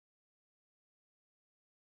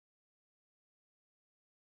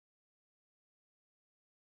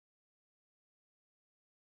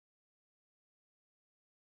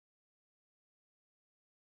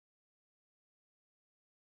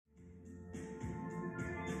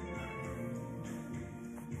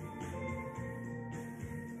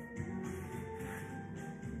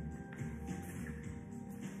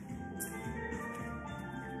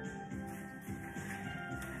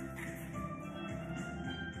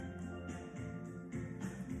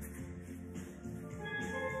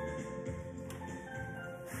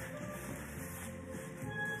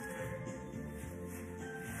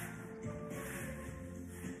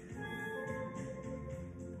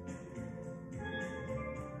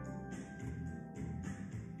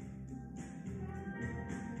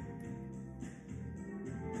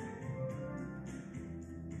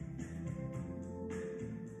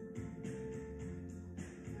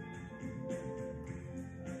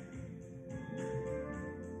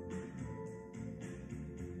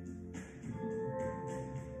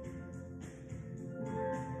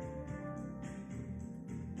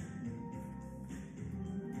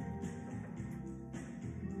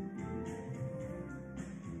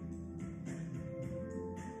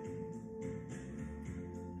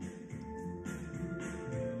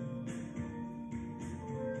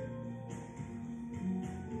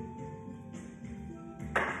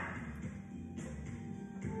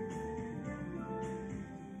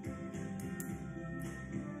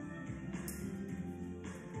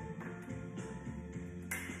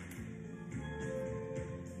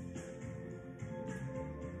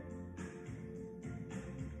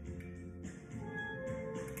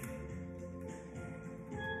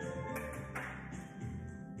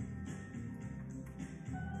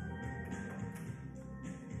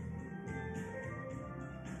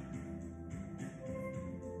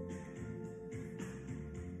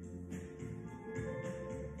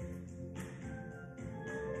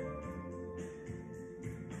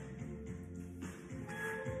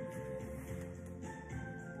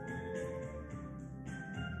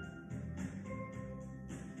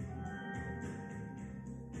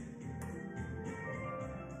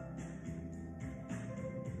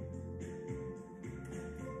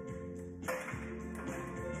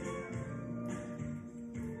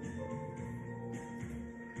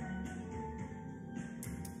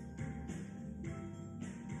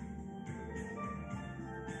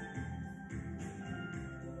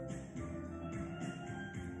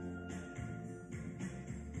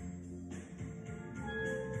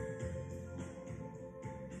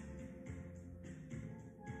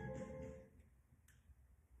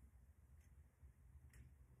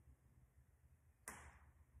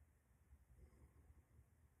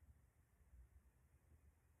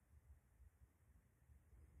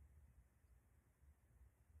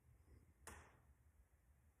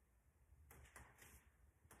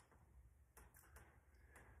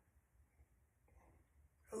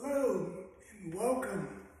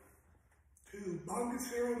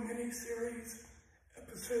Bongocero mini-series,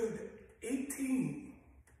 episode 18.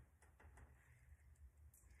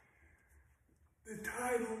 The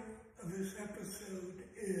title of this episode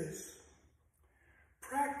is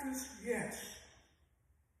Practice, Yes,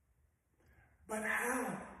 but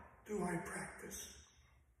how do I practice?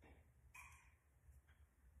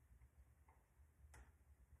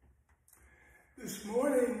 This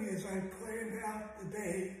morning, as I planned out the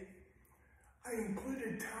day, I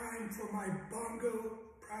included time for my bongo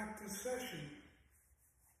practice session.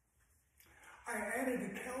 I added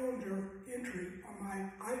a calendar entry on my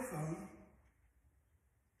iPhone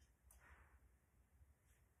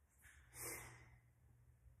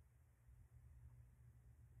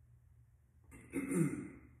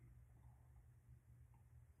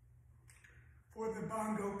for the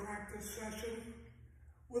bongo practice session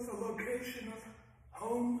with a location of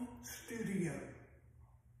home studio.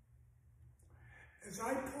 As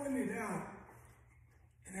I pointed out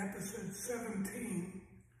in episode 17,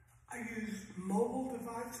 I use mobile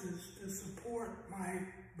devices to support my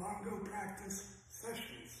bongo practice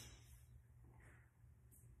sessions.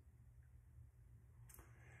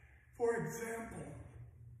 For example,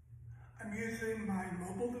 I'm using my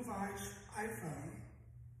mobile device, iPhone,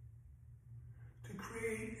 to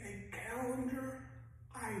create a calendar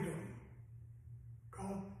item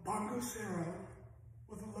called Bongocero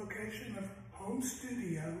with a location of home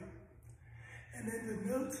studio, and in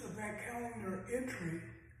the notes of that calendar entry,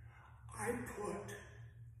 I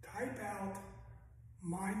type out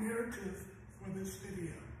my narrative for this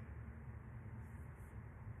video.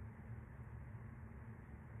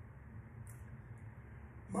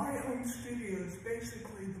 My home studio is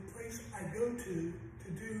basically the place I go to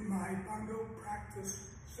do my bongo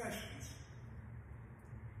practice sessions.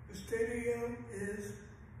 The studio is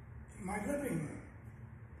in my living room.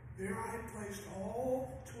 There I had placed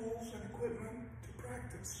all tools and equipment to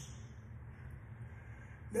practice.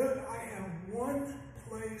 Note I have one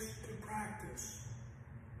place to practice.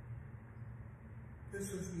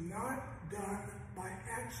 This is not done by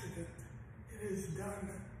accident. It is done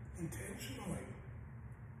intentionally.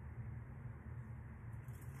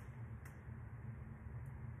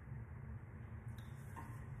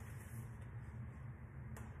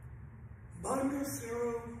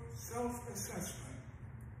 Bongocero self-assessment.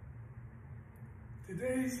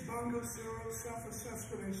 Today's Bongocero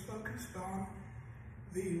self-assessment is focused on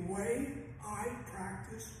the way I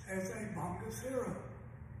practice as a Bongocero.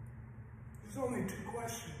 There's only two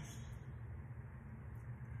questions.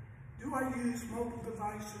 Do I use mobile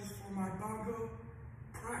devices for my bongo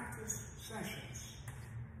practice sessions?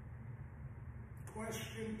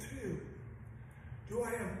 Question two, do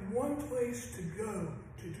I have one place to go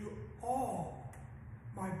to do all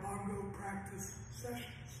my bongo practice sessions?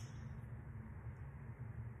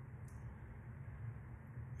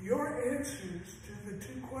 Your answers to the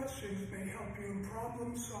two questions may help you in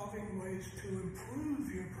problem-solving ways to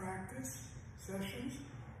improve your practice sessions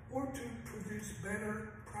or to produce better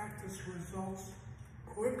practice results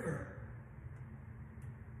quicker.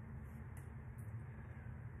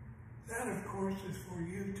 That, of course, is for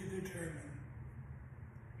you to determine.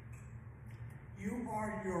 You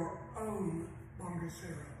are your own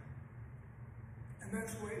Bongocero, and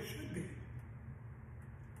that's the way it should be.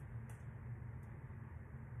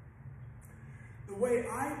 The way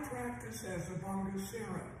I practice as a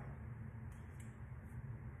Bongocero.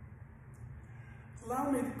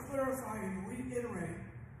 Allow me to clarify and reiterate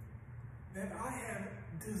that I have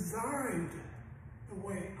designed the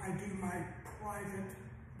way I do my private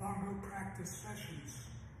bongo practice sessions.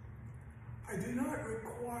 I do not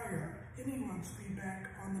require anyone's feedback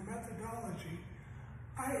on the methodology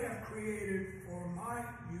I have created for my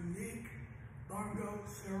unique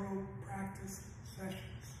Bongocero practice sessions.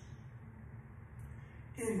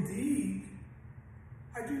 Indeed,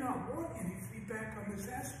 I do not want any feedback on this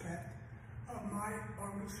aspect of my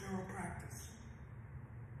Bongocero practice.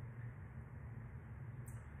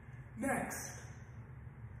 Next,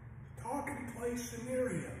 talk and play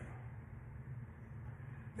scenario.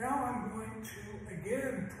 Now I'm going to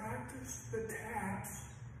again practice the taps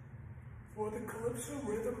for the calypso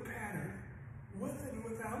rhythm pattern with and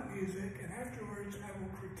without music, and afterwards I will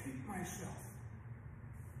critique myself.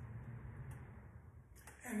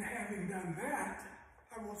 And having done that,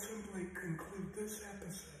 I will simply conclude this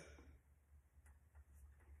episode.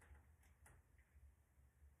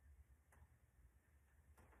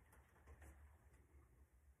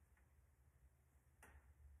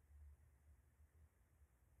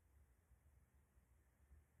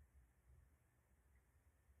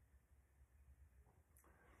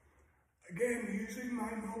 Again, using my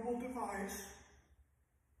mobile device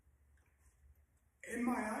in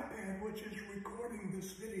my iPad, which is recording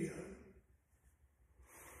this video,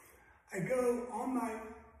 I go on my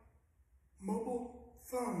mobile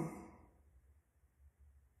phone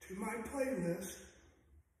to my playlist,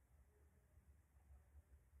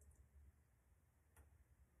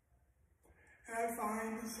 and I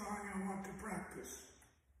find the song I want to practice.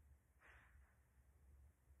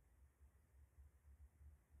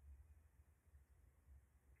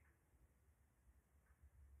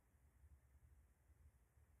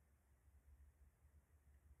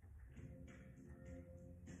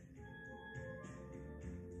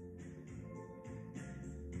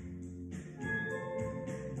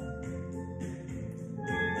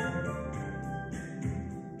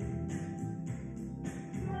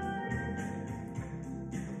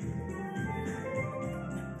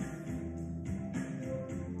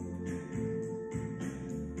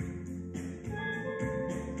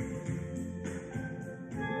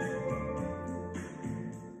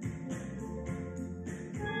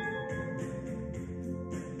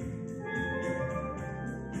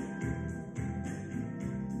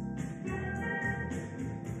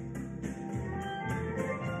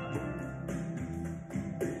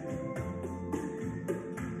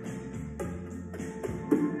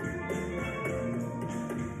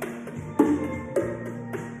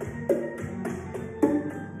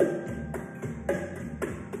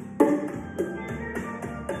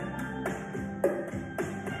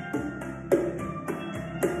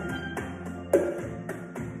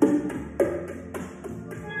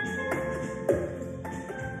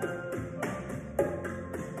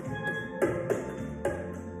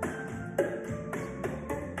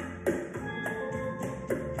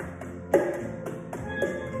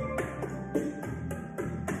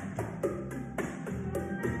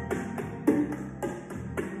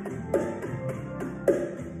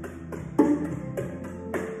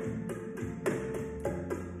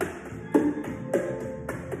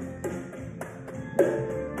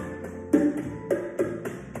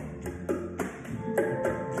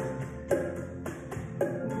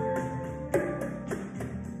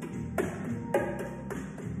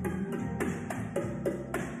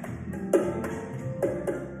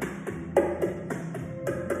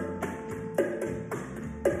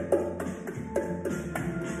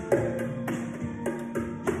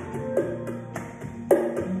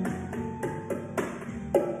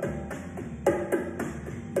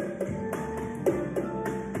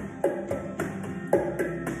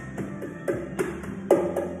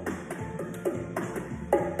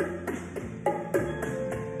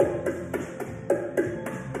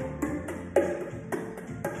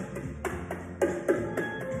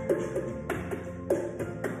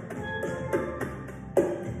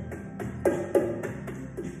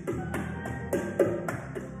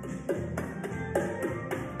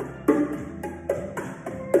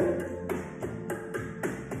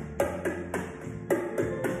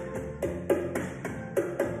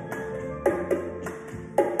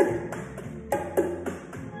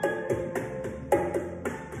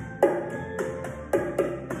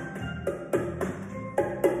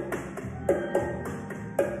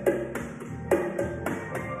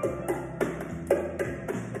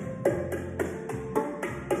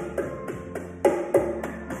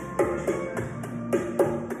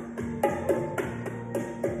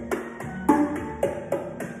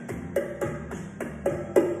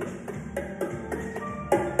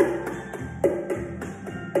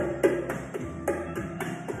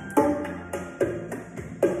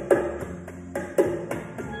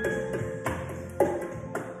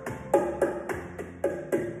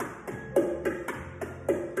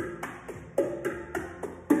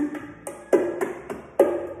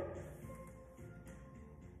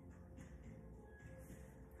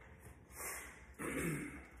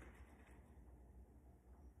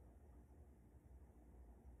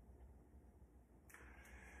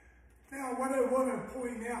 Now, what I want to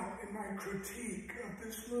point out in my critique of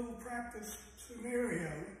this little practice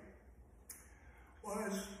scenario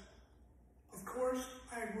was, of course,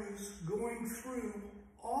 I was going through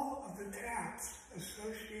all of the taps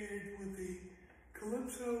associated with the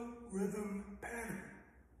calypso rhythm pattern.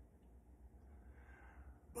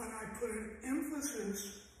 But I put an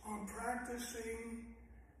emphasis on practicing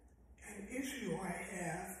an issue I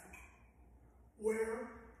have where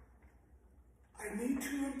I need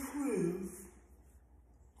to improve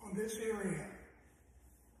on this area.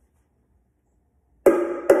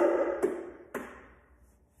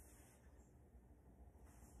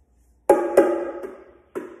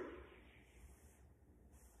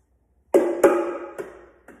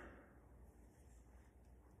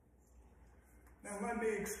 Now let me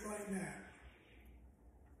explain that.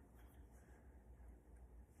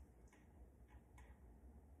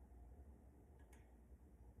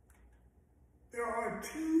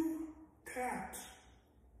 two taps,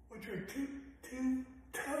 which are two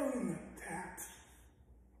tone taps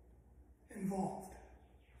involved.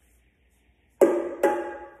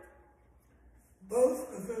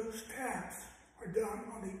 Both of those taps are done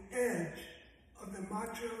on the edge of the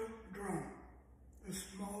macho drum, the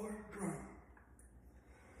smaller drum.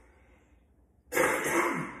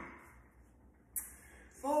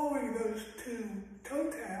 Following those two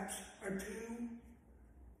toe taps are two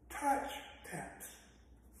touch taps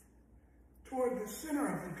toward the center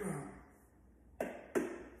of the drum,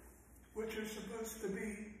 which are supposed to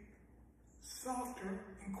be softer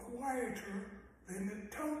and quieter than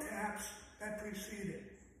the toe taps that preceded.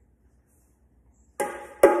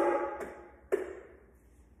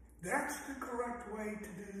 That's the correct way to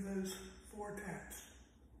do those 4 taps.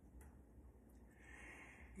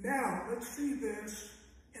 Now, let's see this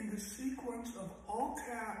in the sequence of all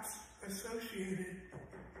taps associated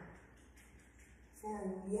for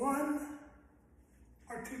one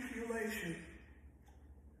articulation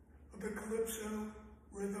of the calypso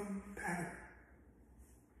rhythm pattern.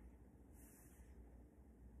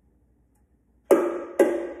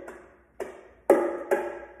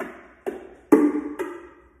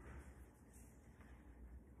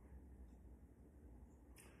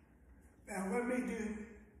 Now let me do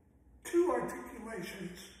 2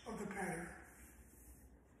 articulations of the pattern.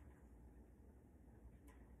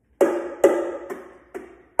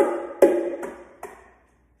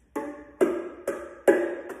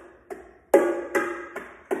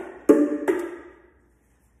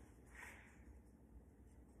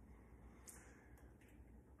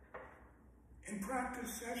 In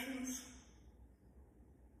practice sessions,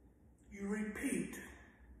 you repeat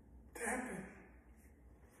tapping.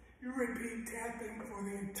 You repeat tapping for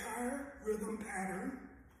the entire rhythm pattern,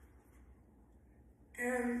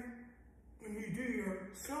 and when you do your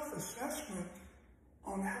self-assessment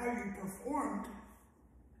on how you performed,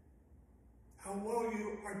 how well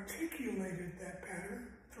you articulated that pattern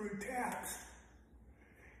through taps,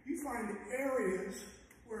 you find areas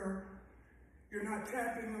where you're not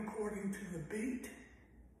tapping according to the beat,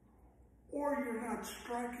 or you're not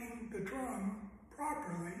striking the drum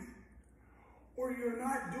properly, or you're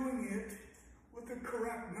not doing it with the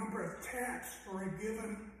correct number of taps for a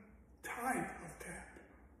given type of tap.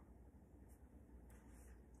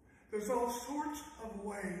 There's all sorts of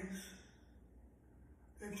ways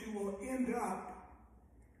that you will end up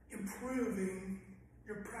improving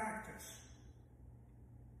your practice.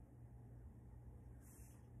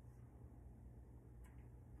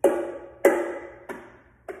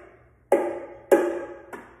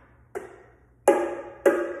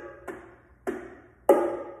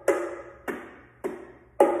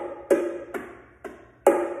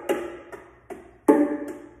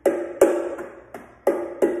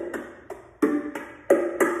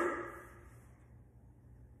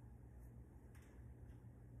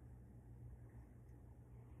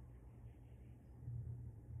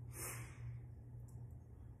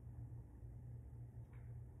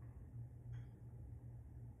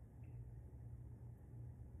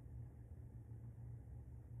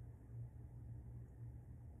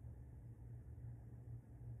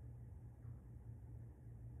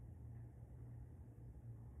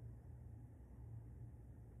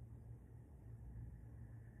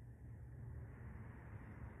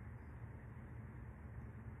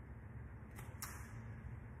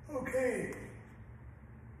 Okay,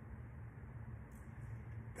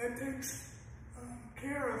 that takes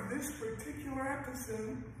care of this particular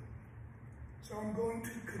episode. So I'm going to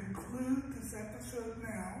conclude this episode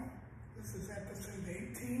now. This is episode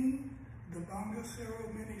 18, the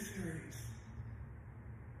Bongocero mini-series.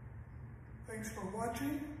 Thanks for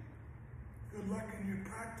watching. Good luck in your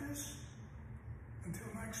practice. Until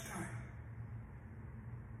next time.